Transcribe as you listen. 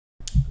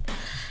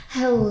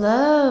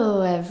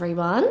Hello,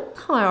 everyone.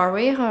 How are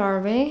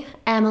we?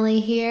 Emily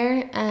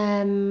here.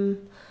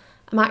 I'm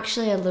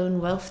actually a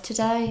lone wolf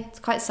today. It's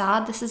quite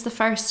sad. This is the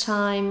first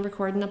time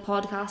recording a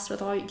podcast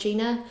without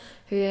Gina,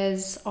 who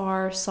is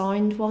our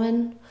sound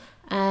woman.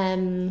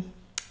 And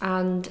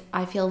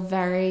I feel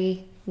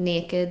very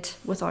naked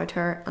without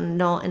her, and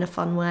not in a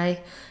fun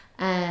way.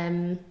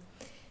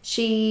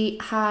 She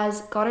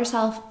has got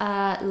herself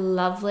a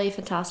lovely,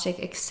 fantastic,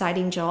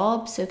 exciting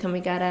job. So can we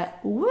get a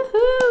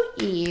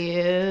woohoo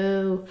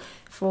you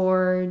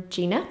for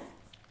Gina?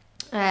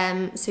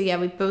 So yeah,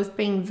 we've both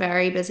been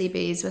very busy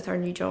bees with our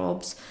new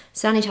jobs.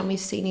 So anytime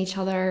we've seen each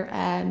other,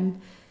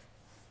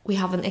 we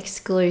haven't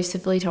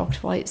exclusively talked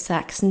about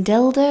sex and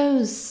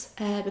dildos,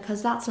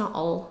 because that's not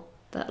all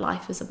that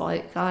life is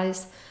about,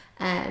 guys.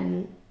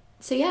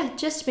 So yeah,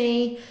 just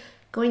me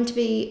going to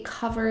be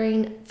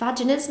covering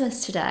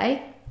vaginismus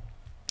today.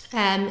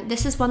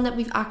 This is one that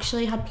we've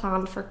actually had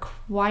planned for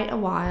quite a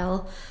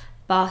while,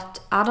 but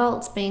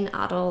adults being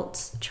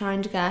adults,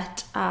 trying to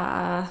get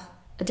a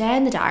day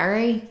in the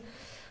diary,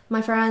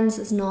 my friends,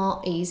 is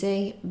not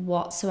easy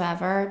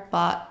whatsoever,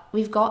 but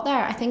we've got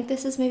there. I think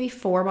this is maybe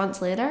 4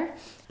 months later,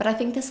 but I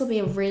think this will be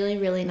a really,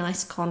 really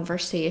nice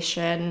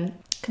conversation.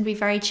 Can be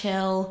very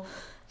chill.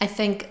 I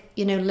think,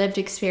 lived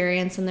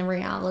experience and the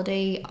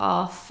reality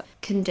of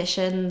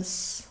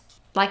conditions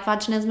like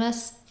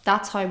vaginismus,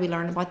 that's how we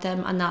learn about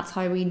them, and that's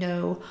how we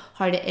know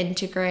how to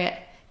integrate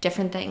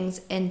different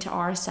things into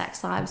our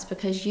sex lives,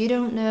 because you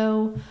don't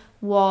know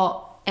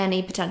what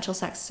any potential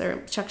sex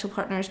or sexual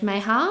partners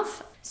may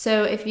have.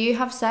 So if you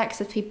have sex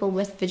with people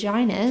with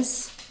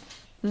vaginas,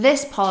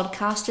 this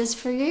podcast is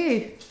for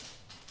you.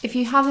 If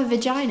you have a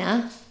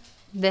vagina,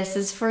 this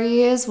is for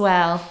you as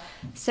well.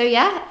 So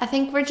yeah, I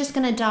think we're just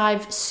going to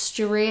dive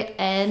straight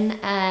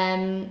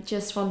in.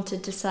 Just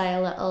wanted to say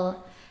a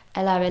little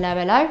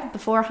hello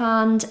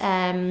beforehand.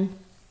 And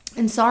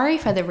sorry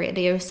for the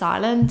radio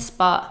silence,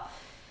 but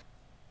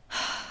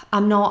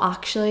I'm not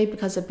actually,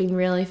 because I've been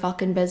really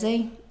fucking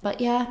busy. But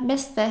yeah,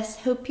 missed this.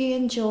 Hope you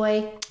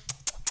enjoy.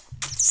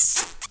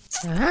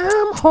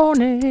 I'm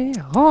horny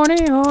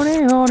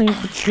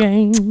for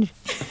change.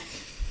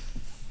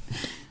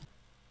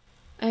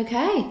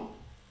 Okay,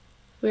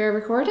 we're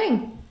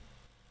recording.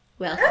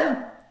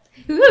 Welcome.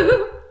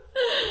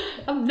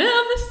 I'm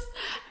nervous.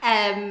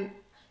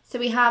 So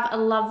we have a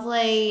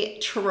lovely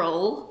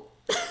troll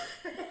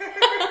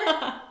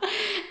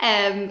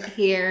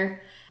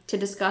here to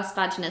discuss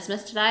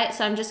vaginismus today.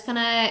 So I'm just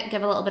gonna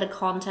give a little bit of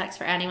context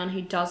for anyone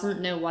who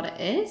doesn't know what it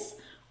is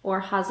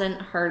or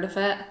hasn't heard of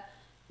it,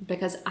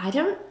 because I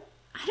don't.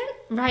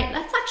 Right,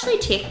 let's actually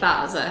take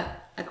that as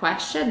a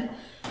question.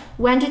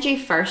 When did you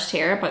first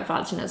hear about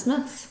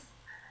vaginismus?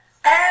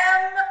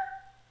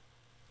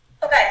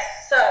 Okay,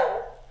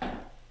 so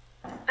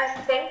I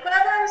think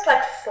whenever I was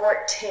like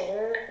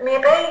 14,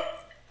 maybe,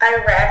 I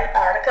read an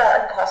article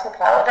in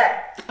Cosmopolitan.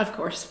 Of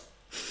course.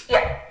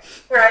 Yeah,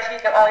 where you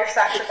get all your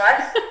sex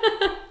advice.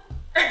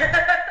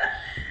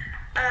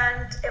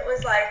 And it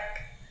was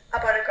like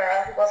about a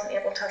girl who wasn't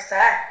able to have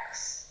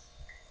sex.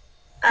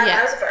 And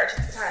I was a virgin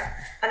at the time.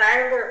 And I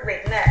remember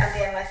reading it and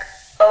being like,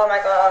 oh my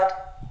god,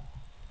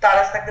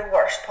 that is like the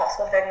worst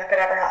possible thing that could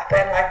ever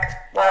happen. Like,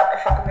 what a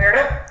fucking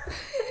weirdo.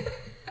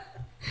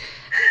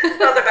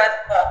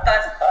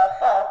 That's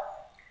awful.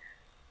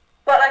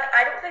 But like,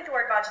 I don't think the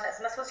word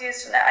vaginismus was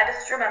used in it. I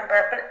just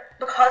remember, but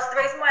because the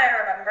reason why I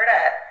remembered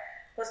it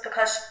was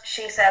because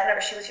she said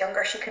whenever she was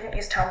younger she couldn't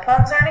use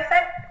tampons or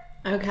anything.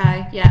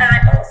 Okay, yeah. And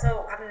I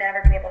also have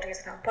never been able to use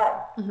a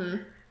tampon. Mm-hmm.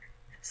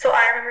 So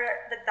I remember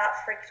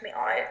that freaked me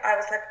out. I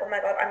was like, oh my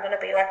god, I'm going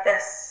to be like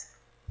this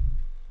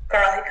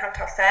girl who can't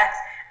have sex.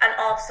 And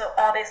also,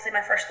 obviously,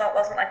 my first thought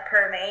wasn't like,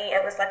 per me.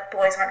 It was like,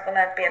 boys aren't going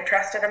to be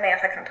interested in me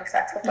if I can't have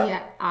sex with them.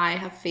 Yeah, I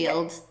have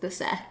failed the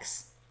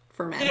sex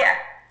for men. Yeah,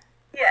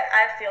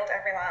 I've failed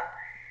every man.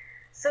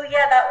 So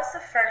yeah, that was the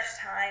first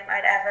time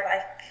I'd ever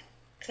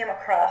came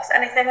across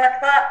anything like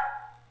that.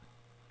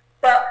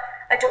 But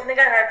I don't think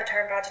I heard the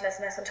term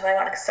vaginismus until I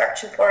went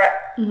searching for it.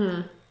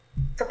 Mm-hmm.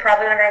 So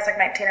probably when I was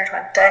 19 or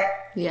 20.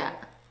 Yeah.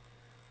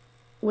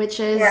 Which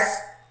is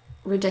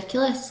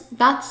ridiculous.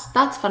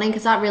 That's funny,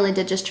 because that really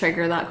did just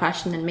trigger that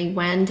question in me.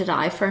 When did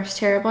I first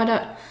hear about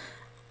it?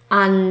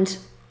 And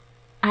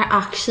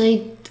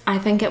I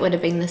think it would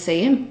have been the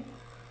same.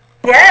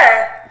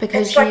 Yeah.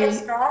 Because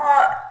it's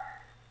not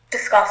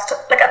discussed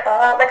at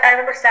all. Like, I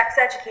remember Sex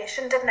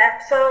Education did an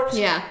episode.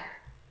 Yeah.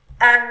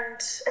 And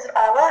is it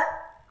Ala?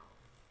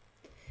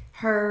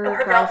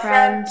 Her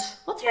girlfriend.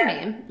 What's her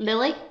name?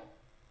 Lily?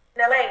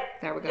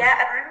 There we go. Yeah,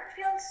 and I remember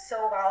feeling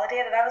so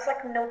validated. I was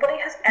like, nobody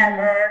has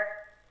ever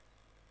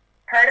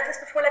heard of this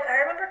before. Like, I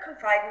remember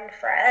confiding in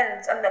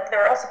friends, and they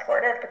were all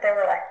supportive, but they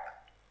were like,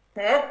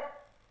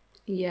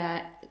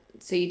 Yeah,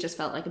 so you just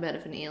felt like a bit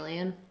of an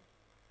alien.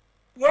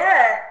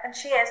 Yeah, and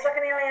she is like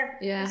an alien.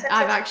 Yeah,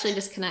 I've actually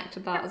just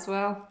connected that as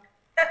well.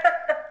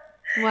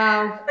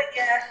 Wow. But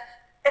yeah,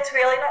 it's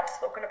really not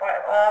spoken about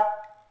at all.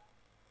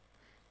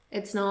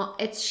 It's not.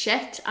 It's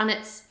shit, and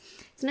it's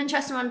an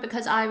interesting one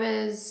because I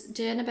was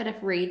doing a bit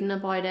of reading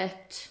about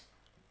it,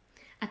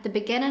 at the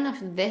beginning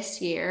of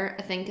this year,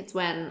 I think it's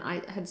when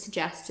I had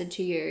suggested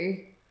to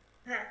you,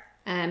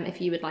 if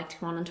you would like to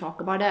come on and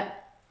talk about it.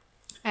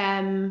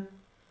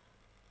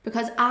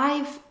 Because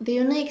the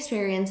only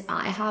experience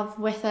I have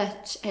with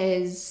it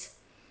is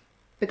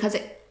because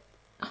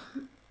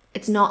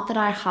it's not that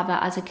I have it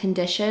as a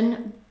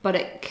condition, but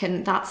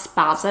that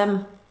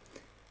spasm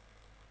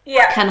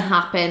can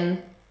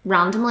happen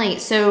randomly.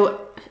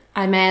 So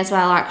I may as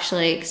well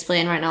actually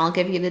explain right now. I'll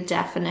give you the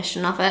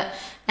definition of it.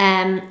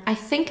 I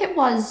think it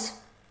was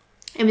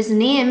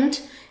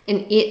named in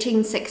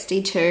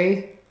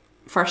 1862,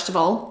 first of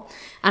all,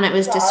 and it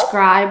was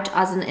described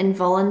as an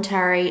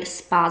involuntary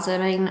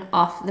spasming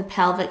of the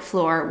pelvic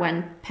floor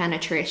when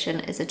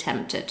penetration is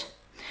attempted.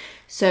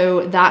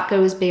 So that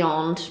goes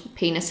beyond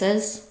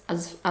penises,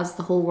 as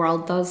the whole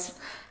world does.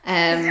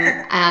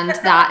 And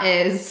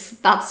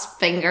that's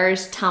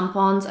fingers,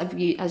 tampons,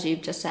 as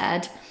you've just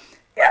said.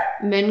 Yeah.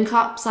 Moon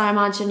cups, I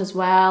imagine, as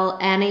well.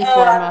 Any form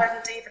of... I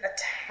wouldn't even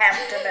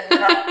attempt a moon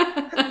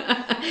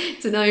cup.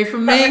 It's a no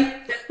from me.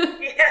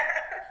 Yeah.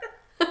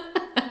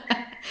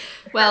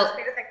 Well,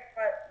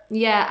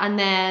 yeah, and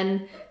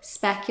then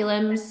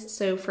speculums,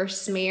 so for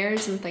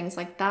smears and things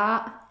like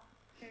that.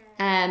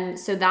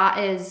 So that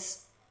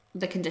is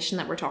the condition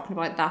that we're talking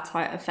about. That's how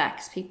it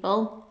affects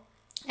people.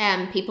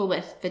 People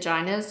with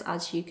vaginas,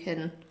 as you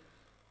can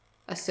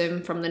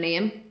assume from the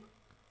name.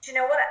 Do you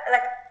know what?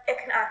 Like, it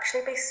can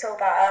actually be so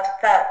bad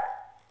that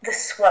the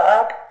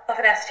swab of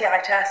an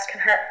STI test can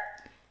hurt.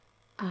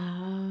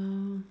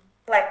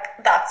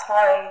 Like, that's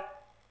how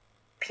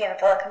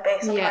painful it can be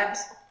sometimes.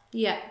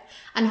 Yeah.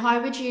 And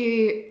how would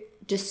you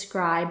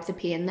describe the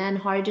pain then?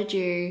 How did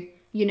you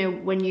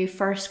when you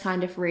first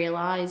kind of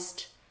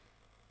realised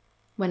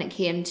when it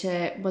came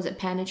to, was it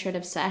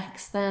penetrative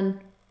sex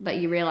then that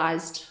you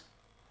realised?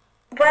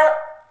 Well,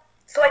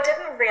 so I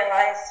didn't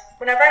realise,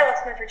 whenever I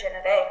lost my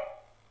virginity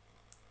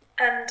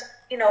and,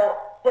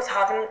 was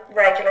having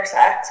regular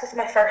sex with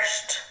my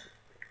first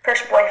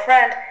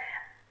boyfriend,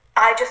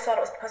 I just thought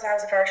it was because I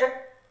was a virgin.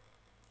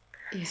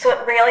 Yeah. So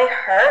it really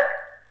hurt.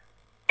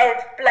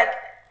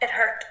 It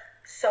hurt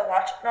so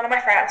much. None of my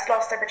friends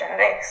lost their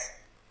virginities,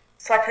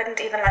 so I couldn't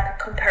even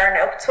compare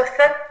notes with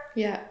them.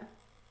 Yeah.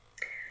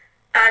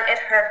 And it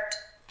hurt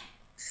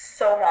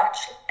so much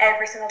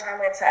every single time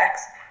we had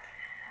sex.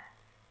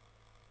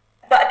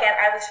 But again,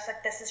 I was just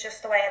like, this is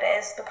just the way it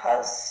is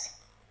because,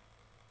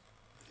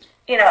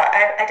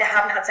 I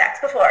haven't had sex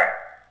before.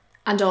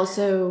 And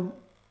also,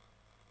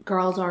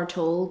 girls are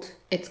told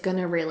it's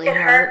gonna really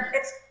hurt.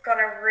 It's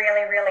gonna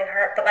really, really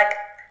hurt. But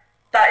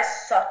that is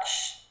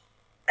such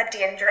a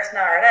dangerous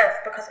narrative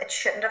because it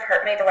shouldn't have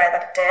hurt me the way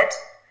that it did.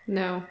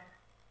 No.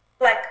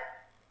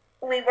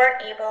 We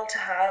weren't able to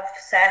have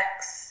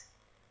sex,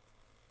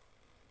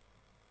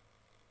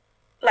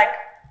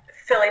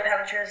 fully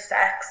penetrative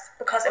sex,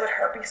 because it would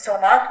hurt me so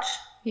much.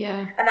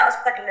 Yeah. And that was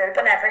lube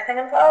and everything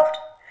involved.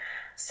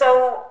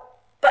 So,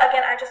 but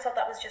again, I just thought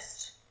that was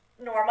just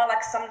normal.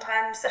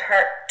 Sometimes it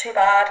hurt too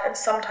bad and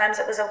sometimes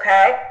it was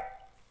okay.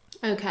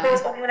 Okay.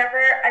 Because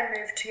whenever I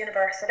moved to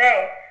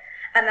university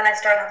and then I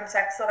started having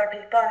sex with other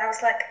people, and I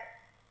was like,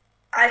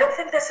 I don't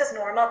think this is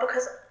normal,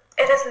 because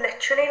it is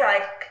literally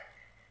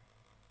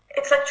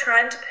it's like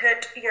trying to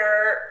put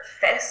your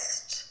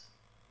fist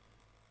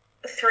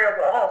through a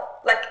wall.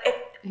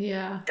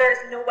 Yeah. There's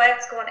no way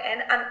it's going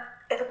in, and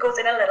if it goes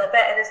in a little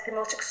bit, it is the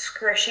most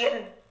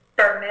excruciating,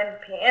 burning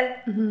pain.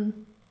 Mm-hmm.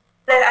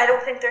 I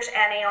don't think there's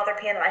any other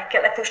pain like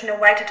it. There's no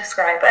way to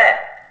describe it.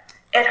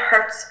 It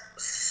hurts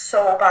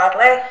so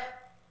badly.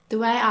 The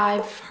way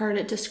I've heard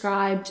it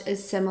described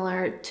is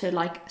similar to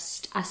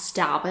a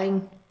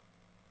stabbing.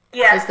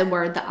 Yeah. Is the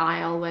word that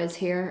I always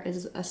hear,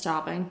 is a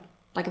stabbing.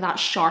 That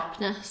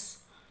sharpness.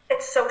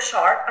 It's so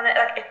sharp, and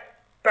it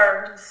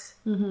burns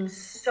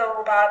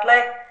so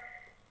badly.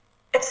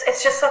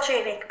 It's just such a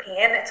unique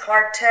pain. It's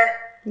hard to...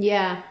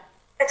 Yeah.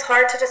 It's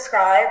hard to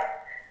describe,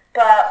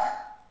 but...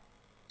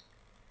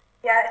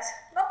 Yeah, it's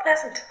not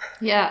pleasant.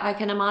 Yeah, I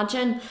can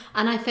imagine.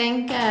 And I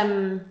think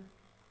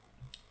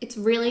it's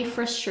really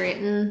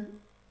frustrating.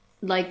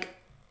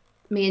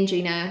 Me and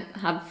Gina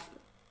have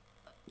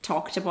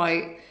talked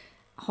about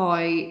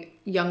how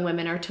young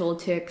women are told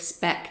to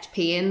expect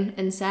pain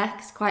in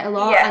sex quite a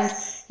lot.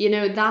 Yes.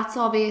 And, that's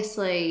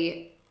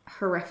obviously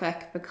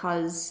horrific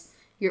because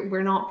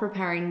we're not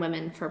preparing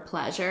women for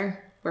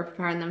pleasure. We're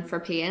preparing them for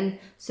pain.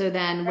 So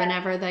then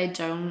whenever they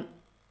don't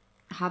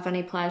have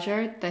any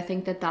pleasure, they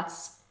think that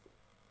that's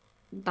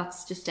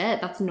just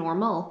it. That's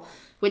normal,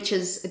 which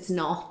it's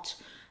not.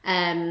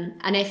 And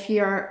if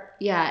you're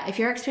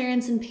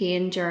experiencing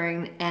pain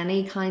during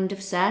any kind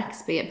of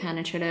sex, be it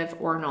penetrative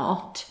or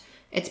not,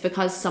 it's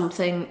because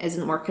something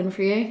isn't working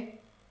for you.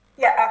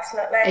 Yeah,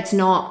 absolutely. It's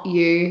not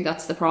you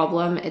that's the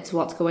problem. It's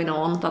what's going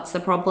on that's the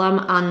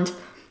problem. And,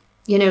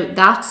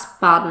 that's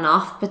bad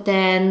enough. But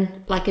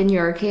then, in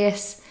your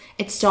case,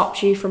 it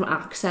stops you from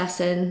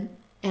accessing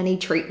any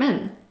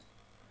treatment.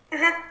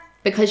 Mm-hmm.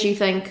 Because you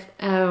think,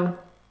 oh,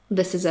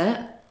 this is it.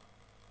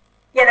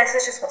 Yeah, this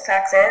is just what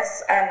sex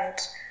is. And,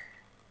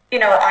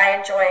 I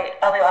enjoy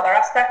all the other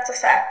aspects of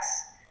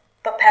sex.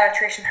 but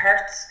penetration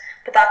hurts,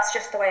 but that's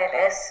just the way it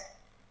is.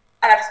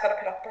 And I've just got to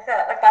put up with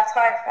it. Like, that's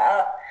how I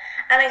felt.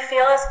 And I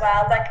feel as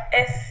well, like,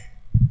 if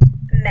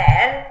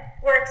men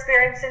were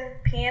experiencing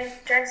pain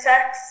during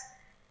sex,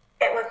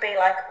 it would be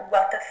like,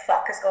 what the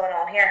fuck is going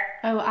on here?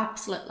 Oh,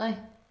 absolutely.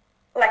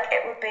 Like,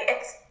 it would be,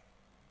 it's,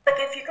 like,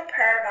 if you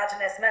compare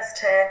vaginismus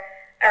to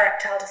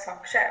erectile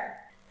dysfunction,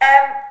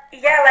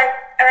 yeah, like,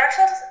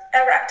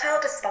 erectile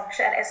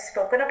dysfunction is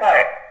spoken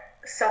about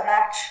so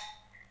much.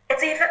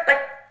 It's even,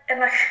 like, in,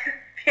 like,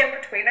 the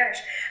in-betweeners.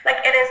 Like,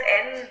 it is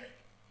in,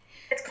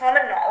 it's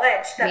common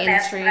knowledge that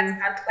men sometimes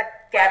can't,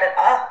 like, get it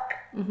up.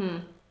 Mm-hmm.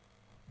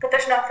 But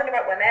there's nothing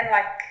about women,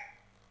 like,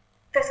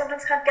 they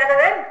sometimes can't get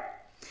it in.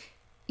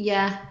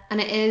 Yeah,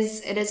 and it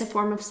is a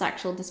form of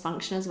sexual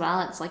dysfunction as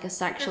well. It's like a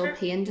sexual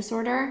pain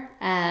disorder.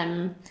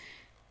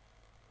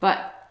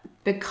 But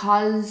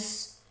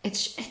because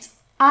it's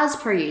as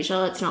per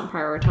usual, it's not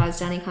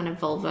prioritized. Any kind of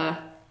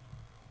vulva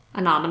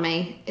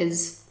anatomy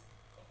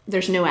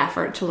there's no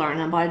effort to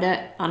learn about it,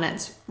 and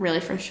it's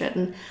really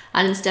frustrating.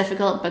 And it's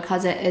difficult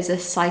because it is a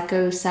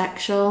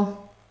psychosexual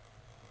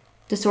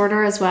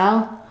disorder as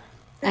well.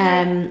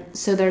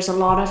 So there's a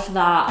lot of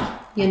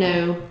that, you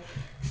know,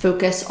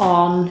 focus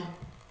on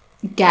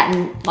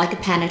getting like a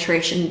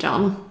penetration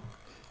done,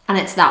 and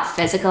it's that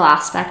physical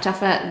aspect of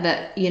it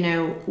that, you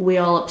know, we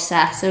all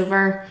obsess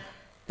over,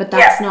 but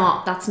that's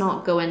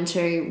not going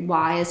to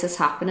why is this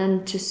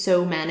happening to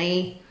so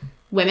many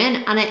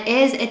women. And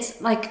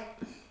it's like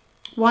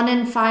 1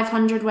 in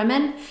 500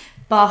 women,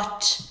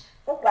 but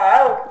oh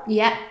wow,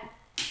 yeah,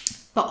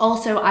 but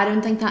also I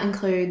don't think that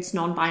includes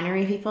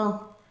non-binary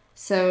people,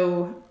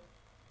 so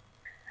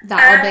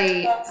that will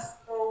be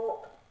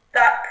also,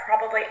 that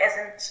probably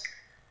isn't,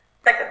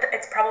 like,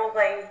 it's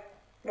probably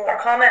more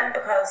common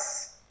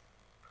because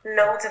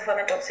loads of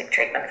women don't seek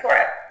treatment for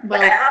it.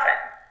 Well, I haven't.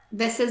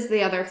 This is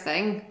the other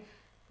thing.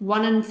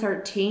 1 in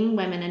 13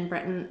 women in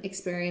Britain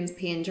experience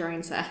pain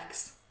during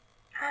sex.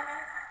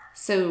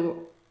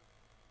 So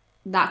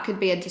that could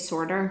be a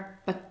disorder,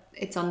 but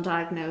it's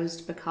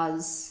undiagnosed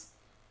because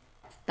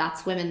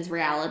that's women's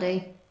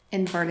reality,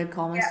 inverted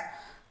commas.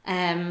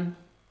 Yeah.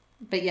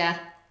 But yeah.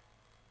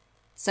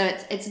 So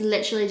it's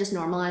literally just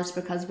normalised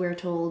because we're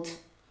told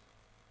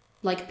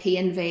like P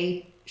and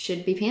V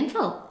should be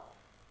painful.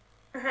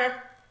 Mm-hmm.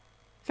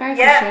 Very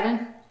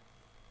frustrating.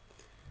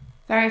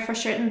 Very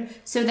frustrating.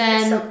 So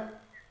then,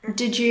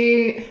 did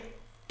you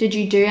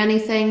do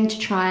anything to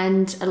try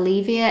and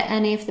alleviate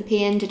any of the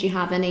pain? Did you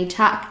have any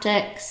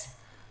tactics?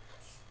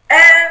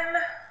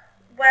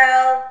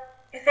 Well,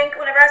 I think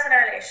whenever I was in a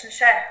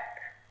relationship,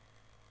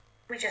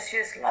 we just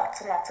used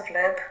lots and lots of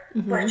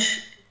lube,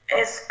 which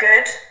is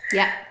good.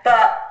 Yeah.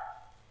 But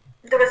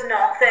there was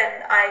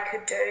nothing I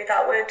could do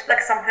that would,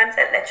 like, sometimes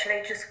it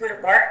literally just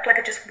wouldn't work. Like,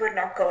 it just would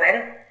not go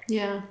in.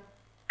 Yeah.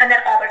 And then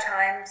other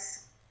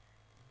times,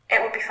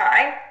 it would be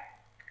fine.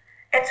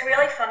 It's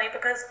really funny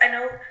because I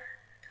know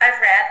I've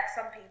read that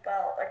some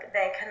people, like,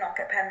 they cannot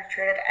get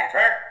penetrated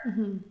ever.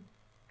 Mm-hmm.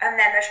 And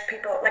then there's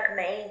people like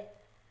me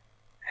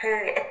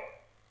who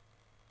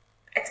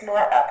it's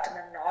more often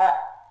than not,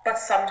 but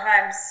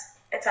sometimes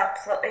it's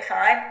absolutely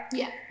fine.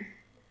 Yeah.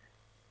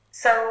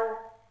 So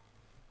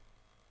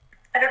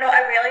I don't know,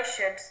 I really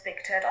should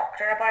speak to a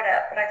doctor about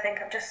it, but I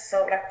think I'm just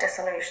so, like,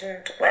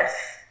 disillusioned with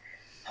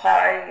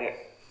how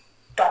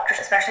doctors,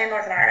 especially in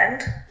Northern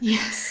Ireland,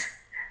 yes,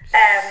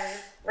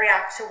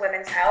 react to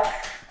women's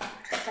health.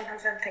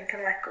 Sometimes I'm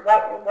thinking, like,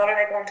 what are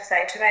they going to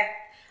say to me?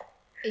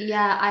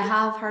 Yeah, I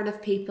have heard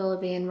of people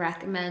being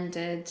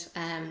recommended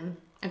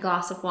a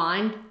glass of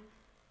wine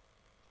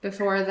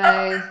before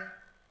they...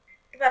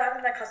 That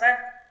happened to my cousin.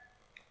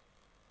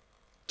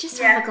 Just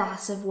have a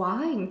glass of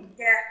wine.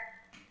 Yeah.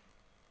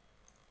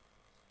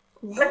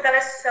 What? Like, that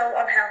is so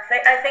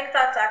unhealthy. I think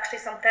that's actually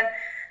something,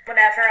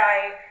 whenever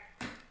I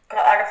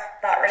got out of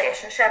that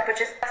relationship, which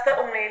is, that's the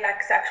only,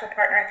 like, sexual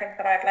partner I think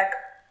that I've, like,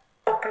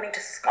 openly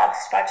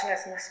discussed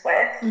vaginismus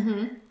with,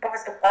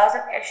 because there was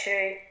an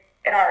issue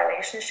in our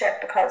relationship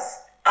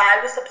because I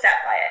was upset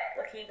by it.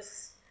 Like, he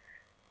was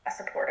a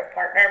supportive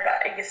partner,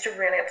 but it used to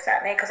really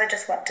upset me because I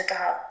just wanted to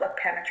have, like,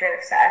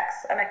 penetrative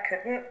sex and I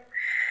couldn't.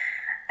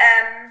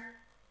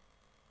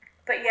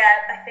 But yeah,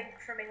 I think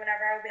for me,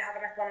 whenever I would be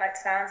having, like, one night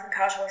stands and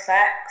casual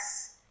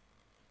sex,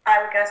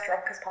 I would get as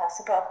drunk as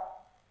possible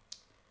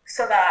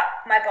so that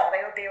my body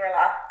would be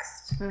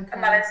relaxed. Okay.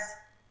 And that is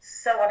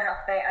so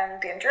unhealthy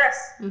and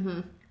dangerous.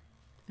 100%.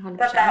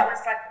 But that was,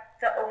 like,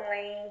 the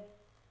only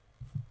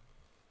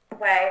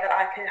way that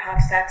I could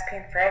have sex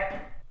pain-free.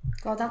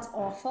 God, that's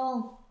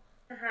awful.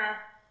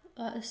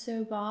 That is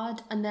so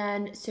bad. And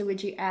then, so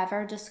would you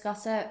ever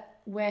discuss it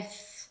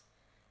with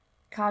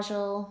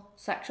casual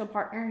sexual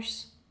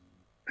partners?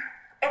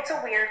 It's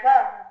a weird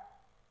one.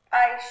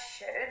 I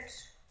should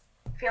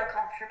feel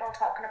comfortable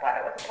talking about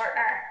it with a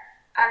partner.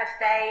 And if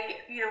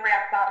they, you know,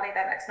 react badly,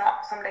 then it's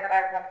not somebody that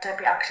I want to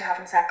be actually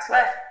having sex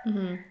with.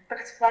 But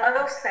it's one of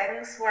those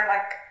things where,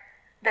 like,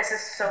 this is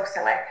so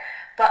silly,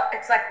 but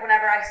it's like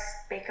whenever I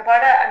speak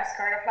about it, I'm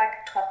sort of,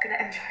 like, talking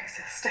it into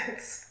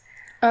existence.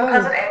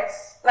 because it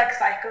is like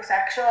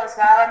psychosexual as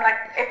well, and like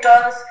it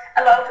does,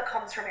 a lot of it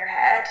comes from your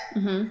head.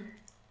 Mm-hmm.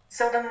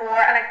 So the more,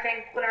 and I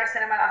think when I was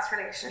in my last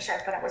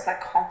relationship and it was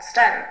like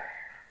constant,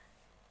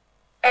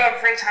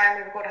 every time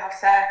we would go to have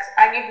sex,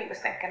 I knew he was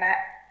thinking it,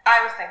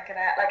 I was thinking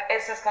it, like,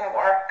 is this gonna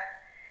work?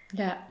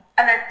 Yeah.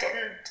 And it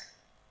didn't,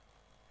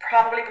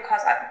 probably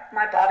because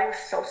my body was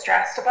so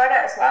stressed about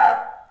it as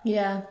well.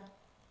 Yeah.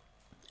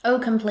 Oh,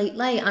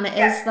 completely. And it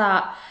is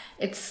that,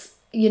 it's,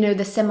 you know,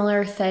 the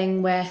similar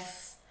thing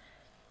with,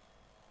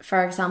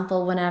 for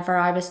example, whenever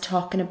I was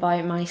talking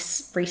about my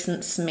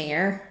recent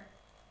smear,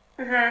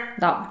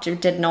 that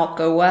did not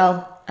go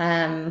well.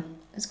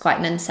 It's quite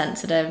an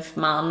insensitive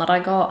man that I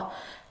got.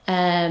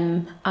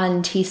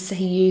 And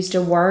he used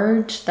a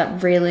word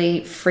that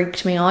really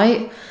freaked me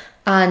out,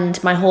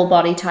 and my whole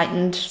body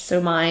tightened.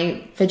 So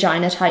my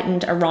vagina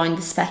tightened around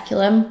the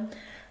speculum,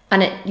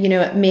 and it, you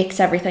know, it makes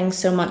everything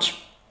so much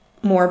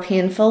more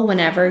painful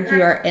whenever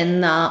you are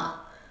in that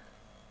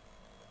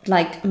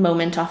like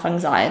moment of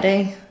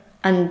anxiety,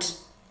 and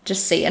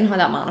just seeing how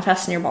that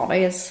manifests in your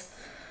body is,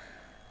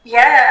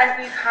 yeah,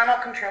 and you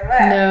cannot control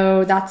it.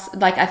 no, that's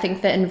like, I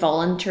think the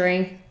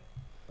involuntary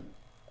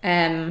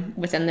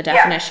within the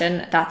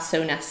definition, that's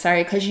so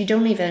necessary, because you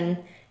don't even,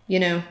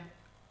 you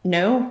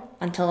know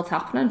until it's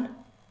happening.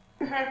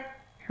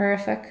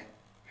 Horrific.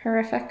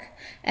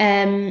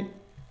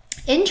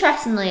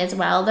 Interestingly as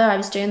well though, I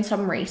was doing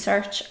some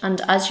research,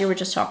 and as you were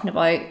just talking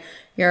about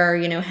your,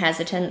 you know,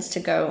 hesitance to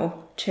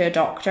go to a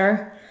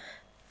doctor,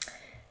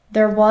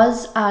 there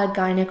was a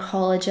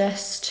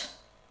gynecologist,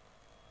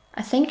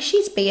 I think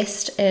she's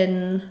based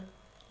in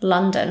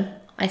London,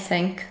 I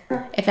think.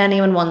 If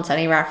anyone wants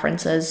any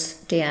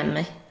references, DM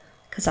me,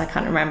 because I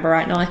can't remember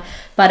right now.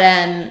 But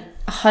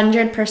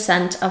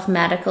 100% of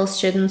medical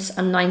students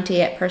and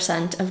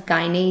 98% of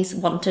gynaes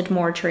wanted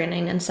more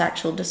training in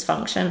sexual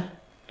dysfunction.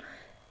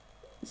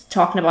 It's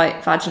talking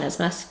about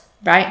vaginismus,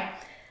 right?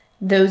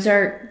 Those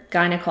are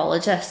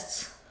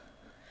gynecologists.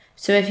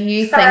 So if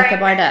you think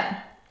about it,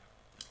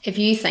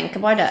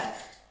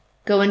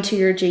 going to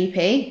your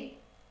GP,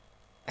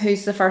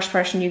 who's the first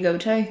person you go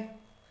to?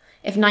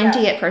 If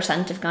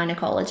 98% of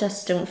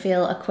gynecologists don't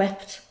feel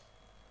equipped,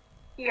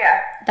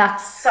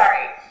 that's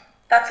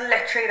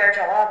literally their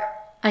job.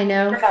 I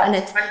know, and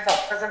it's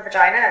vulvas and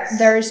vaginas.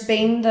 There's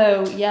been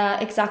though, yeah,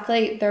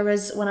 exactly. There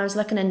was, when I was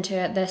looking into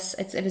it,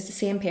 it was the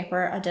same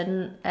paper. I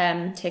didn't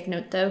take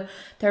note though.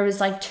 There was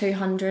like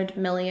 £200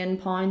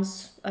 million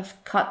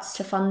of cuts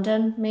to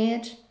funding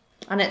made,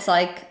 and it's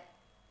like,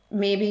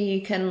 maybe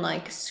you can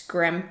like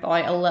scrimp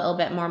out a little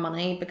bit more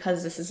money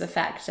because this is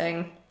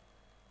affecting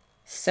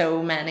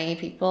so many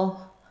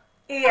people.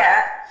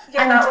 Yeah,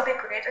 that would be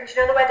great. And you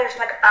know the way there's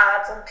like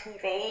ads on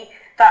TV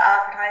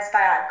that advertise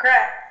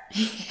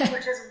Viagra,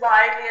 which is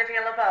widely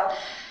available.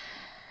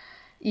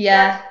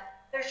 Yeah.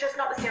 There's just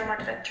not the same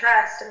amount of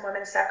interest in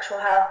women's sexual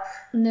health.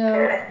 No,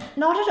 really.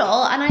 Not at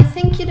all. And I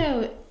think, you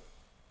know,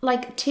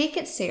 like, take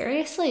it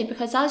seriously,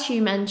 because as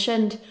you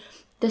mentioned,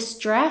 the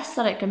stress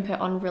that it can put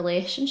on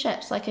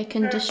relationships, like it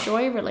can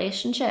destroy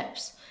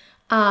relationships,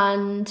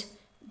 and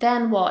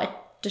then what? It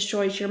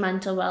destroys your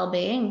mental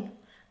well-being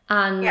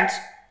and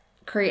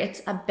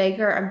creates a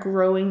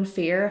growing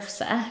fear of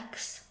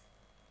sex,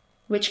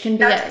 which can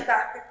be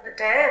exactly what it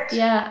did.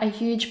 Yeah, a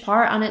huge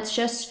part. And it's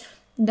just,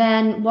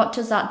 then what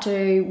does that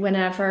do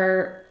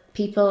whenever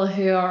people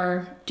who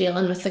are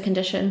dealing with the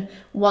condition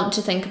want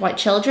to think about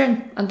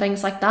children and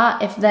things like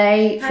that, if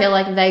they feel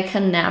like they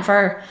can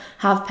never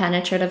have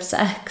penetrative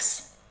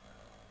sex?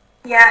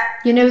 Yeah.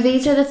 You know,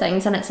 these are the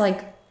things, and it's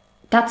like,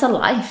 that's a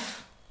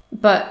life.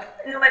 But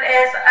no, it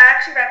is. I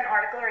actually read an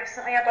article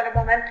recently about a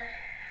woman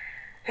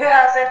who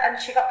has it, and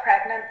she got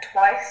pregnant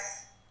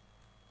twice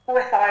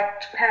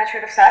without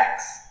penetrative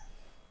sex,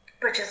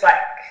 which is like...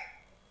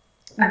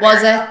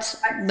 Was it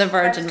the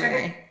Virgin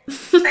Mary?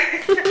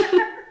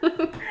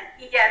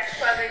 Yes,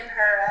 quoting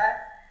her...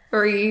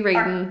 Were you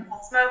reading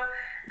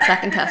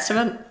Second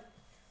Testament?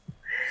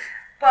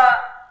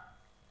 But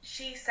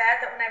she said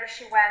that whenever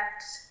she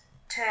went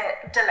to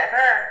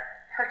deliver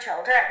her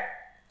children,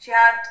 she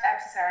had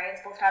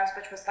cesareans both times,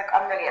 which was like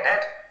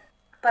unrelated.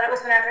 But it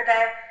was whenever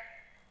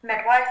the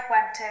midwife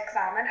went to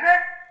examine her,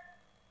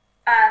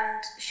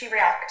 and she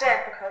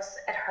reacted because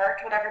it hurt,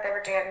 whatever they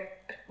were doing.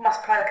 It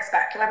must probably like a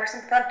speculum or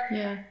something.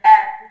 Yeah.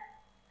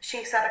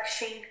 She said like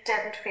she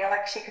didn't feel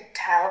like she could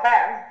tell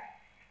them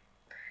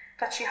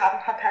that she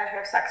hadn't had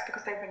penetrative sex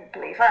because they wouldn't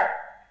believe her.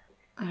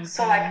 Okay.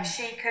 So like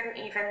she couldn't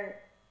even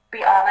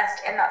be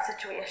honest in that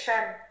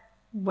situation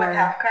with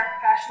healthcare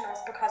professionals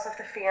because of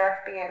the fear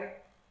of being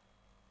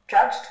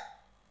judged.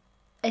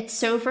 It's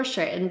so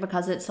frustrating,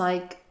 because it's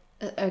like,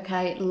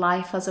 okay,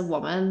 life as a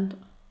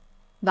woman,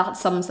 that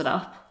sums it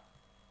up.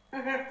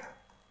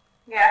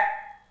 Yeah.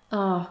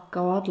 Oh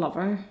God, love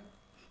her.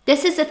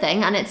 This is the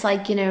thing, and it's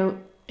like, you know,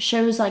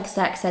 shows like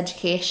Sex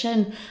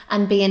Education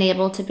and being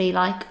able to be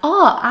like,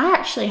 oh, I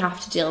actually have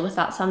to deal with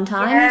that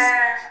sometimes.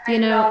 Yeah, you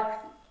know.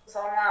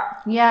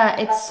 That. Yeah,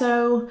 it's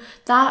so,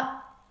 that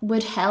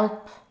would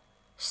help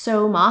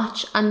so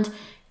much. And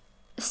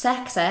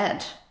sex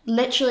ed,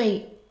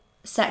 literally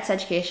sex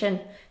education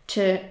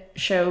to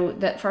show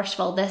that, first of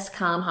all, this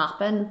can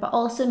happen, but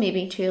also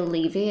maybe to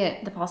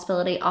alleviate the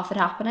possibility of it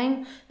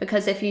happening.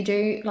 Because if you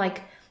do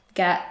like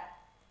get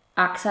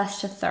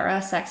access to thorough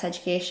sex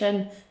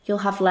education, you'll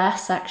have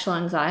less sexual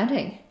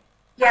anxiety.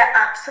 Yeah,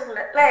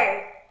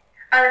 absolutely.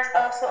 And it's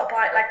also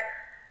about, like,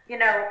 you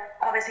know,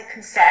 obviously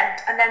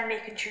consent, and then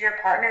making sure your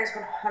partner is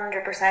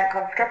 100%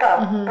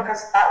 comfortable,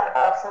 because that would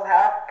also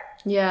help.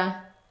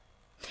 Yeah.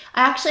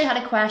 I actually had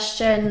a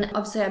question,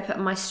 obviously I put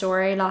in my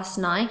story last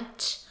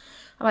night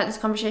about this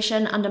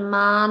conversation, and a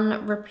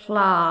man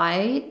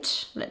replied,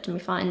 let me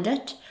find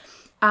it,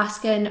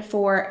 asking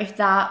for if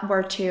that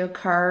were to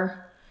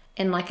occur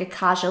in like a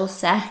casual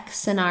sex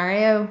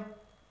scenario,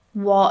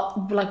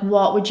 what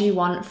would you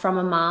want from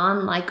a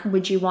man? Like,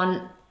 would you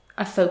want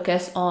a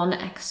focus on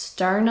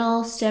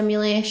external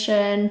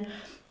stimulation,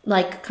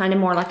 like kind of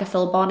more like a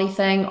full body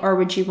thing, or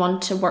would you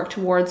want to work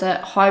towards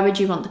it? How would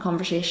you want the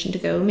conversation to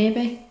go,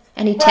 maybe?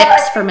 Any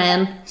tips for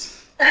men?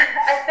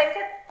 I think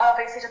it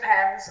obviously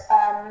depends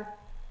on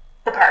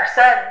the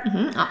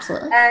person.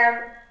 Absolutely.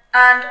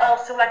 And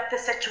also like the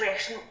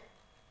situation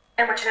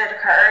in which it had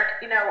occurred.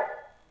 You know,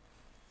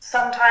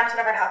 sometimes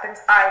whenever it happens,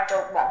 I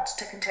don't want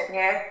to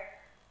continue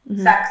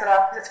sex at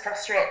all because it's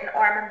frustrating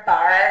or I'm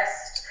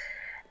embarrassed.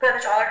 But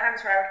there's other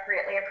times where I would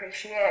greatly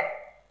appreciate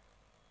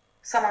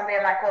someone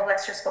being like, well,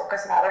 let's just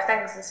focus on other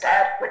things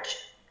instead, which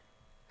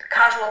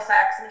casual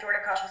sex, the majority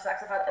of casual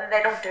sex I've had, and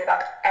they don't do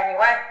that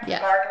anyway,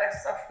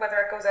 regardless of whether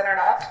it goes in or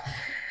not.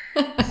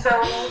 So,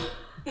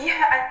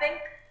 yeah, I think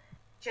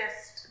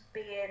just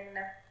being,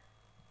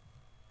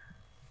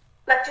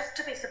 like, just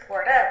to be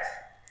supportive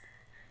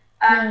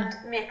and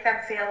make them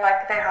feel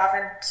like they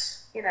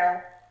haven't, you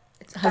know,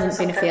 it hasn't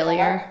been a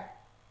failure.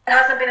 It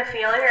hasn't been a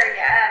failure,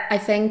 yeah. I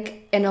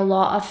think in a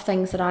lot of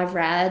things that I've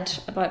read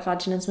about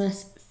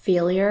vaginismus,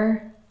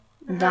 failure,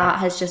 that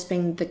has just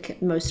been the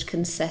most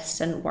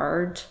consistent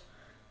word.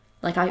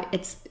 Like,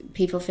 it's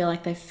people feel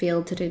like they've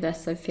failed to do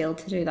this, they've failed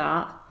to do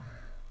that,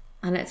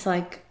 and it's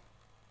like,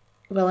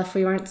 well, if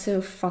we weren't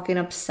so fucking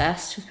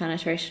obsessed with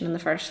penetration in the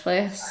first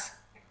place,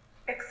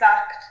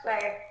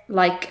 exactly.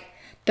 Like,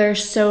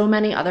 there's so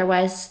many other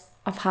ways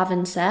of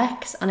having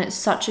sex, and it's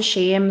such a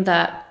shame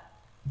that,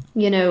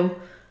 you know,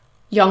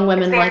 young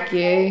women like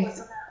you,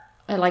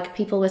 like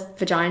people with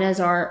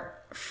vaginas, are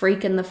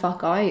freaking the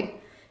fuck out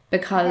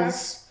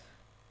because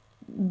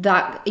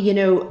that, you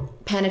know,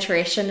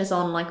 penetration is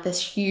on like this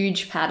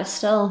huge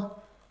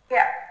pedestal.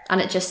 Yeah. And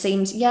it just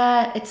seems,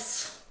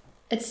 it's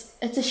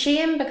a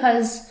shame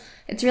because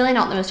it's really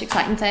not the most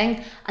exciting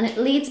thing. And it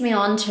leads me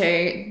on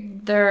to,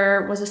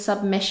 there was a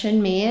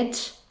submission made,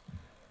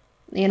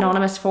 the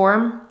anonymous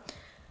forum,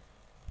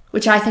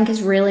 which I think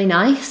is really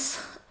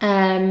nice.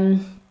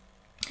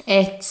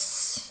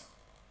 It's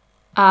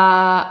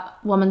a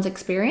woman's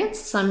experience,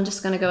 so I'm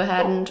just going to go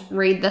ahead and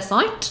read this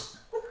out.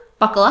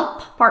 Buckle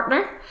up,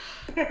 partner.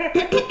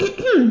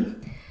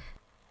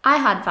 I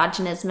had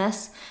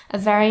vaginismus, a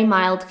very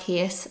mild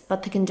case,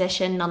 but the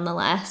condition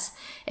nonetheless.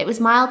 It was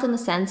mild in the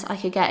sense I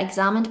could get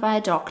examined by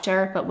a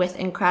doctor, but with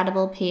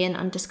incredible pain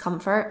and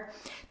discomfort.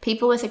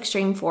 People with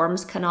extreme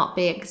forms cannot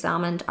be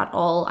examined at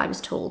all, I was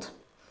told.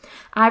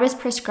 I was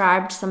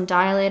prescribed some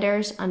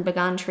dilators and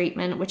began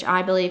treatment, which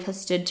I believe has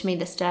stood to me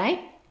this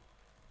day.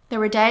 There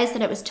were days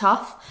that it was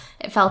tough,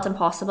 it felt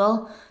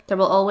impossible. There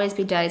will always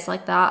be days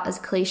like that, as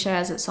cliche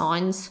as it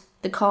sounds.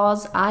 The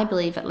cause, I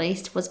believe at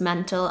least, was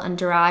mental and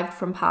derived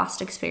from past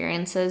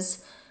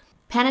experiences.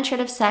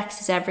 Penetrative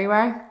sex is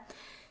everywhere,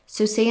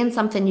 so seeing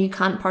something you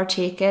can't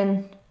partake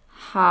in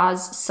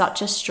has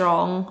such a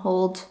strong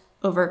hold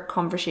over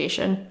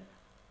conversation.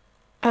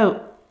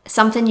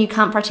 Something you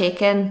can't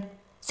partake in.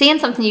 Seeing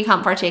something you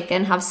can't partake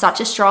in have such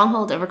a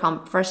stronghold over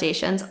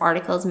conversations,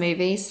 articles,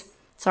 movies.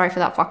 Sorry for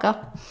that fuck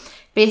up.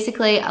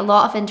 Basically, a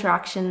lot of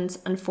interactions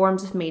and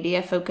forms of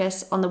media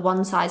focus on the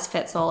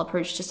one-size-fits-all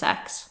approach to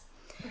sex.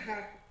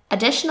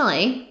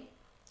 Additionally,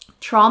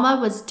 trauma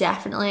was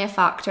definitely a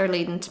factor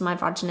leading to my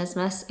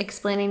vaginismus,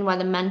 explaining why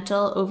the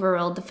mental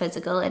overruled the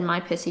physical in my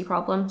pussy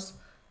problems.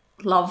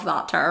 Love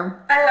that term.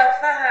 I love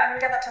that. I'm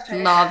gonna get that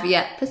tattooed. Love,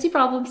 yeah. Pussy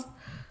problems.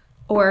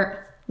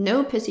 Or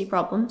no pussy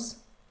problems.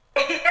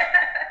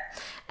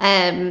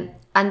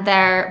 And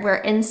there were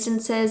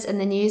instances in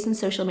the news and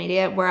social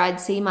media where I'd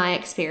see my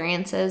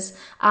experiences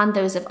and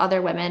those of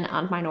other women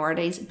and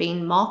minorities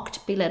being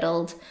mocked,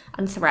 belittled,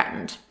 and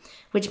threatened,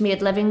 which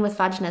made living with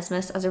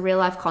vaginismus as a real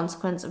life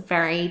consequence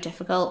very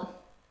difficult.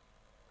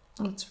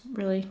 It's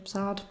really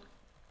sad.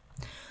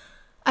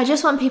 I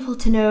just want people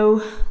to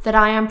know that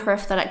I am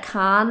proof that it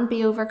can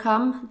be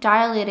overcome.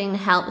 Dilating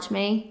helped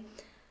me.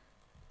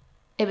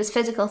 It was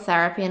physical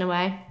therapy in a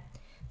way.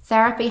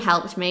 Therapy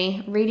helped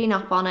me, reading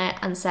up on it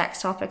and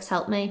sex topics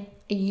helped me.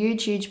 A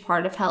huge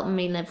part of helping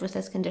me live with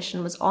this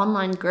condition was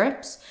online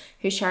groups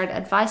who shared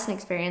advice and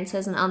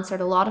experiences and answered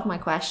a lot of my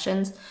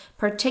questions,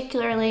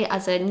 particularly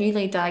as a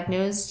newly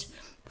diagnosed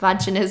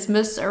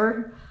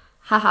vaginismus-er.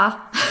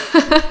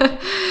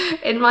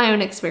 In my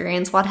own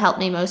experience, what helped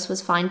me most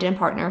was finding a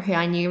partner who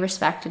I knew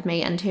respected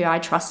me and who I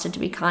trusted to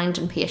be kind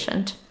and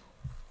patient.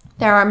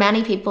 There are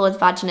many people with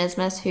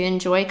vaginismus who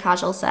enjoy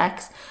casual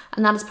sex,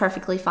 and that is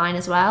perfectly fine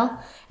as well.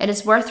 It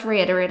is worth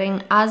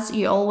reiterating, as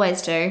you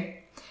always do,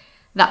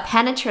 that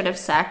penetrative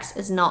sex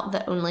is not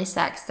the only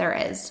sex there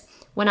is.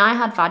 When I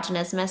had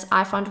vaginismus,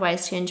 I found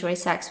ways to enjoy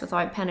sex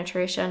without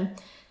penetration.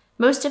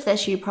 Most of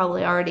this you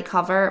probably already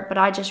cover, but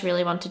I just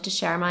really wanted to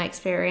share my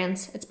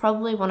experience. It's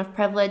probably one of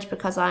privilege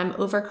because I've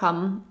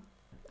overcome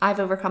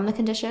the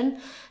condition.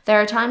 There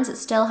are times it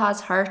still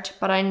has hurt,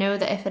 but I know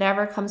that if it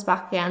ever comes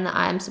back again, that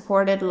I am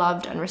supported,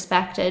 loved and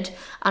respected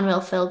and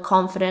will feel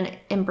confident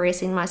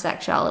embracing my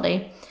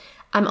sexuality.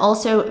 I'm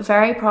also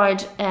very proud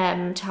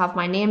to have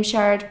my name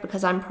shared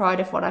because I'm proud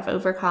of what I've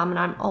overcome, and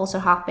I'm also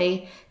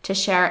happy to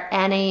share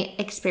any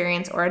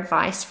experience or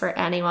advice for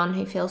anyone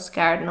who feels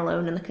scared and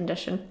alone in the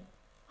condition.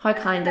 How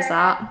kind is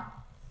that?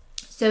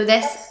 So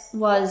this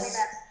was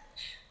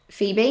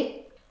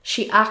Phoebe.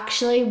 She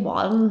actually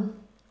won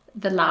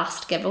the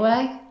last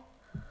giveaway,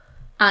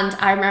 and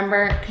I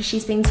remember because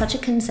she's been such a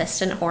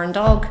consistent horn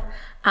dog,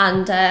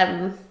 and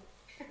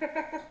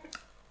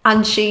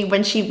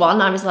when she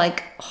won, I was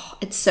like, oh,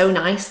 it's so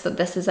nice that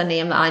this is a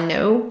name that I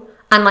know,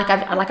 and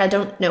I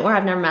don't know her,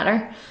 I've never met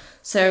her,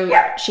 so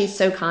yeah. She's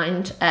so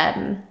kind,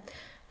 and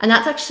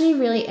that's actually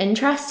really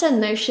interesting.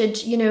 There should,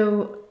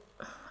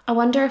 I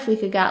wonder if we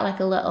could get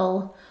like a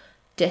little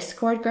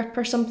Discord group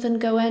or something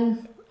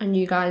going, and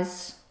you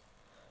guys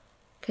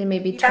can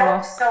maybe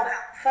talk. So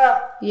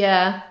helpful.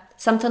 Yeah,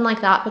 something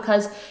like that,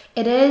 because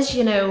it is,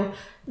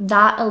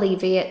 that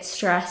alleviates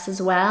stress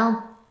as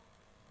well.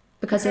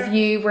 Because if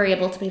you were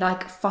able to be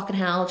like, fucking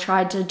hell,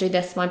 tried to do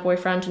this with my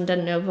boyfriend and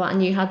didn't know what,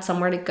 and you had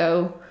somewhere to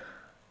go.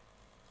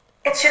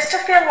 It's just to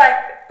feel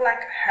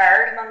like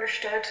heard and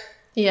understood.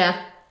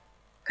 Yeah.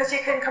 Because you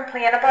can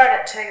complain about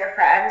it to your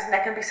friends and they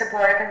can be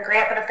supportive and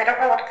great, but if they don't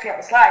know what it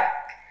feels like,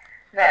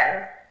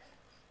 then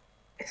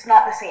it's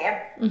not the same.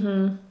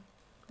 Mm-hmm.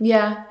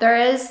 Yeah,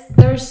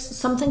 there's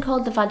something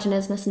called the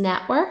Vaginismus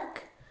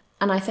Network,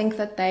 and I think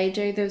that they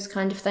do those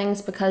kind of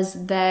things because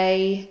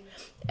I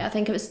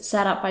think it was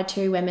set up by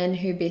two women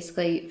who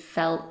basically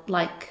felt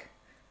like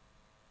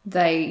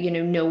they,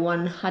 no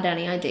one had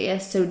any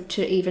idea. So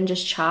to even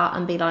just chat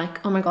and be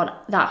like, oh my God,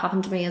 that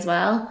happened to me as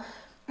well.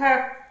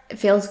 It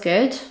feels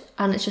good.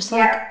 And it's just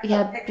like,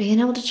 being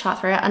able to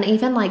chat through it, and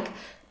even like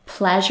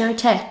pleasure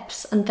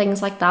tips and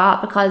things like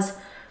that, because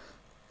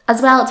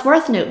as well, it's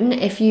worth noting,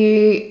 if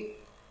you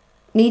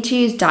need to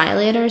use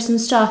dilators and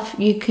stuff,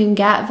 you can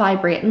get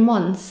vibrating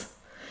ones,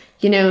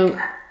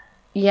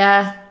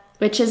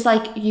 which is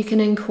like, you can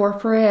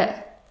incorporate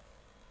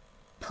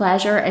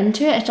pleasure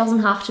into it. It doesn't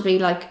have to be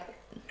like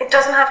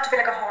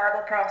a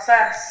horrible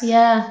process.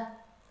 Yeah,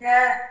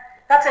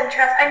 that's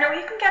interesting. I know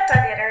you can get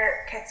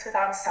dilator kits with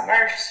Ann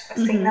Summers. I've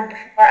seen them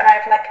before, and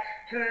I've like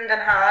hemmed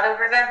and hawed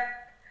over them,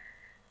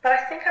 but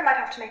I think I might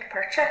have to make a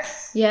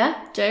purchase. Yeah,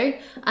 do,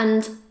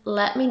 and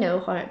let me know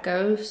how it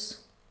goes.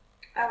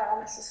 Oh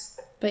well,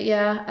 But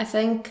yeah, I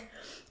think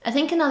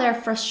another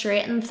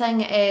frustrating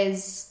thing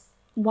is,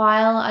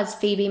 while, as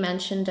Phoebe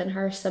mentioned in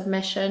her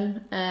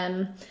submission,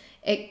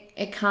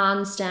 it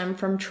can stem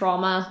from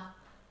trauma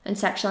and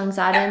sexual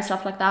anxiety and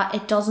stuff like that.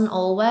 It doesn't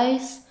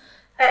always.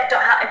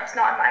 It's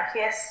not in my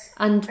case.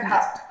 And it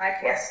hasn't in my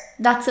case.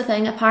 That's the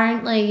thing.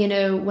 Apparently,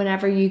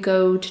 whenever you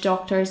go to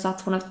doctors,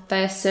 that's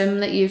they assume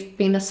that you've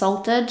been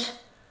assaulted.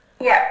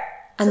 Yeah.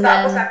 And so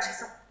that was actually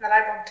something that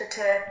I wanted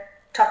to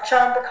touch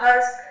on,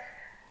 because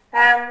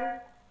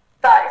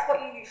that is what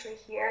you usually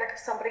hear. Like, if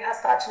somebody has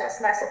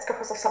vaginismus, it's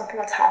because of something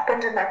that's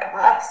happened in their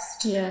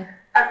past. Yeah.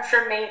 And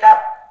for me,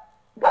 that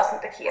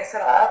wasn't the case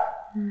at all.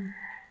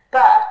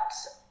 But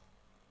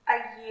a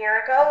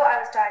year ago, I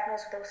was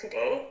diagnosed with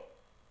OCD.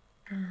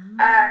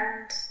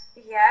 And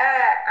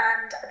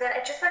then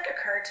it just like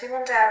occurred to me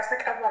one day. I was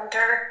like, I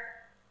wonder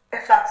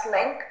if that's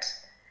linked.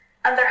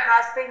 And there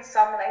has been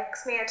some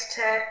links made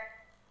to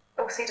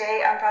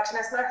OCD and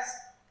vaginismus,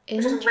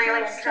 which is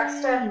really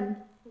interesting.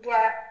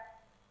 Yeah.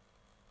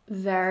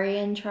 Very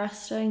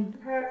interesting.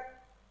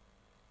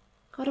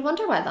 God, I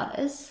wonder why that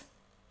is.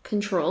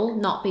 Control,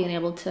 not being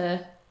able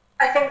to...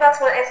 I think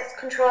that's what it is. It's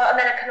control, and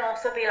then it can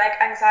also be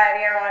like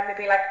anxiety around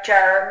maybe like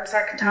germs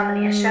or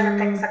contamination and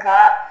things like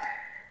that.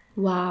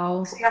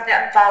 Wow. So you have the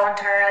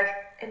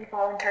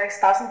involuntary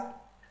spasm.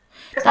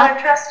 Is that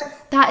interesting?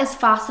 That is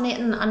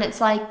fascinating, and it's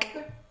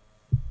like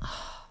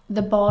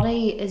the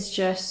body is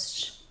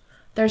just...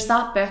 There's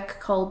that book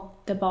called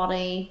The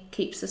Body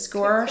Keeps the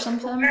Score or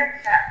something. Yeah.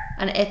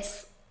 And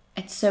it's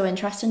so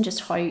interesting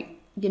just how, you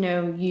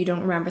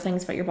don't remember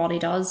things but your body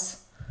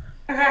does.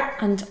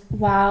 And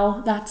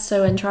wow, that's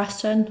so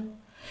interesting.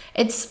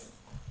 It's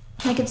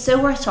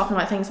so worth talking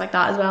about things like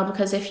that as well,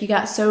 because if you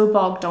get so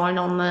bogged down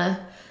on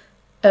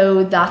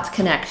that's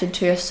connected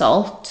to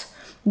assault,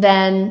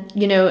 then,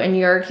 in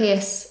your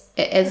case,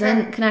 it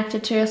isn't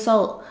connected to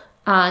assault,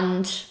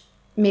 and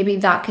maybe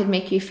that could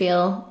make you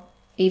feel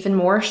even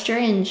more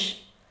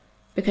strange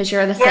because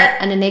you're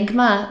an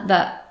enigma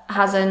that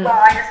hasn't... Well,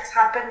 I guess it's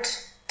happened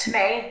to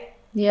me,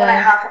 but I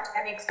haven't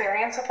had any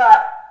experience of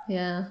that.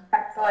 Yeah.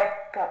 Thankfully,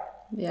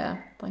 but... Yeah,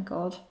 thank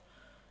God.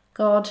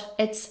 God,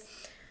 it's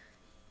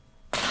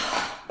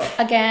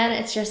again,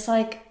 it's just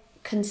like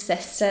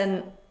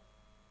consistent.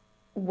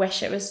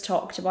 Wish it was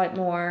talked about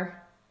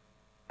more.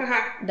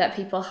 That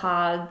people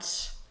had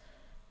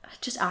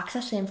just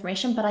access to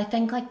information. But I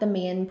think like the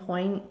main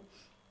point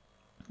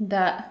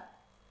that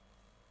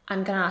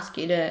I'm gonna ask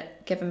you to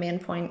give a main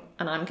point,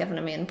 and I'm giving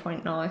a main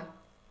point now.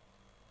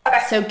 Okay.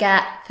 So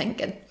get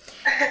thinking.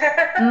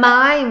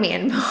 My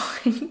main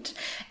point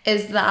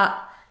is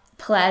that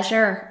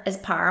pleasure is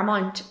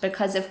paramount,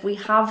 because if we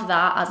have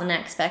that as an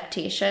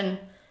expectation,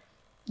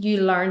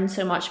 you learn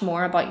so much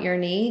more about your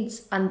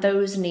needs, and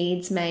those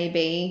needs may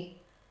be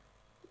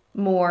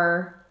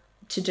more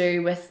to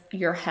do with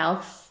your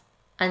health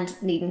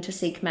and needing to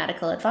seek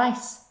medical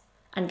advice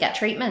and get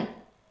treatment.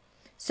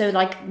 So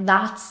like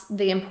that's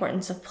the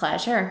importance of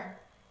pleasure.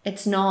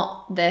 It's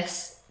not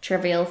this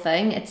trivial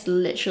thing. It's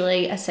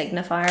literally a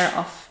signifier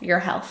of your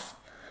health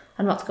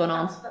and what's going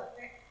on. Absolutely.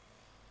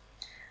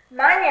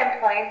 My main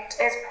point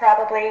is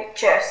probably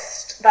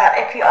just that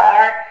if you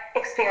are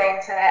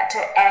experiencing it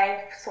to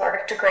any sort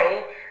of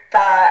degree,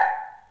 that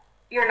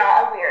you're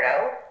not a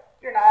weirdo,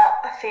 you're not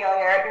a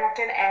failure, you're not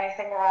doing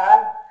anything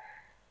wrong.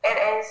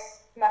 It is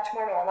much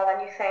more normal than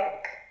you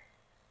think.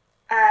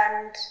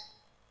 And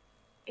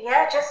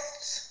yeah,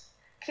 just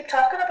keep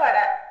talking about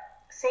it.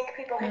 Seek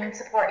people who can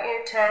support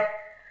you to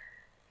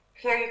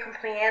hear you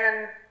complain,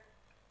 and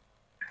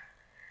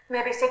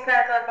maybe seek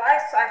medical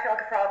advice. I feel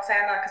like a fraud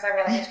saying that because I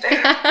really need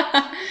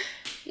to.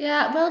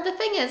 Yeah, well, the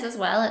thing is as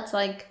well, it's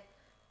like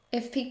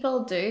if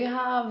people do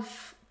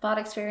have bad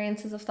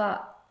experiences of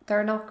that,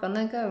 they're not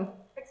gonna go.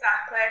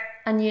 Exactly.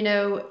 And you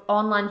know,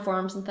 online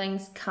forums and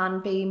things can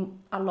be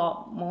a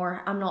lot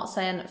more. I'm not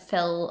saying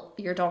fill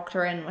your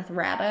doctor in with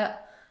Reddit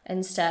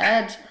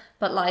instead,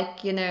 but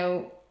like, you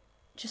know,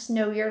 just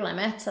know your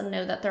limits and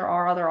know that there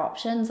are other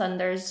options, and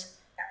there's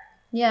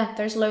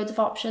loads of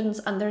options,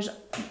 and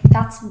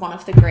that's one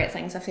of the great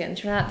things of the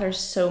internet. There's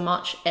so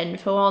much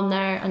info on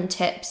there and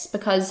tips,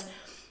 because,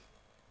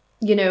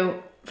 you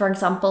know, for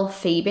example,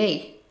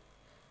 Phoebe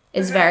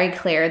is very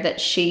clear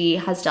that she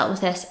has dealt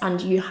with this,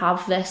 and you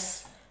have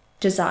this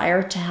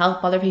desire to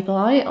help other people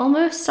out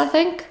almost, I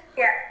think.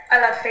 Yeah,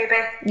 I love Phoebe.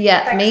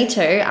 Yeah, Thanks. me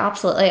too,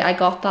 absolutely. I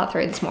got that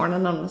through this morning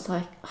and I was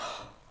like,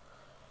 oh,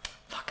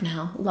 fucking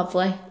hell,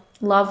 lovely.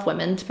 Love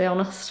women, to be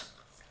honest.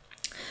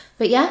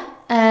 But yeah,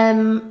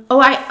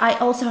 I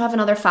also have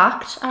another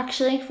fact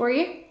actually for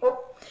you.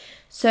 Oh,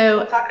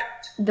 So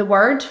fact. the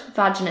word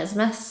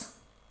vaginismus,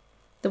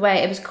 the way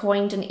it was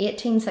coined in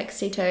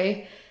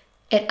 1862,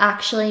 it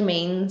actually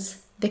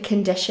means the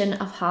condition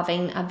of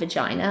having a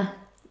vagina,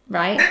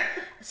 right?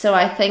 So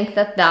I think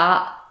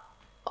that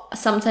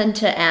something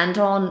to end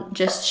on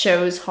just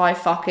shows how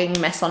fucking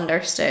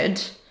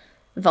misunderstood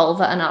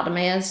vulva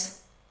anatomy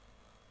is.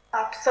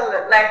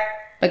 Absolutely.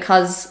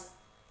 Because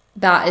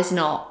that is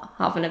not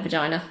having a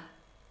vagina.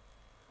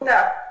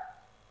 No.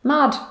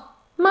 Mad.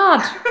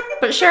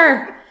 But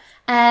sure.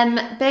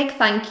 Big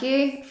thank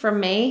you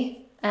from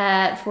me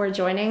for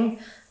joining.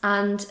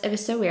 And it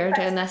was so weird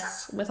doing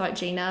this without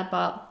Gina,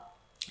 but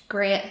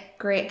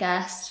great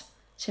guest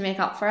to make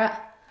up for it.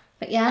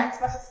 But yeah,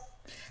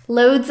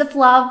 loads of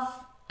love,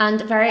 and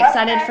very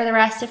excited for the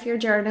rest of your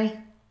journey.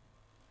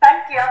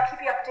 Thank you. I'll keep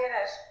you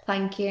updated.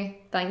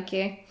 Thank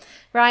you.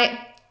 Right.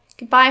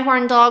 Goodbye,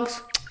 horn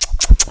dogs.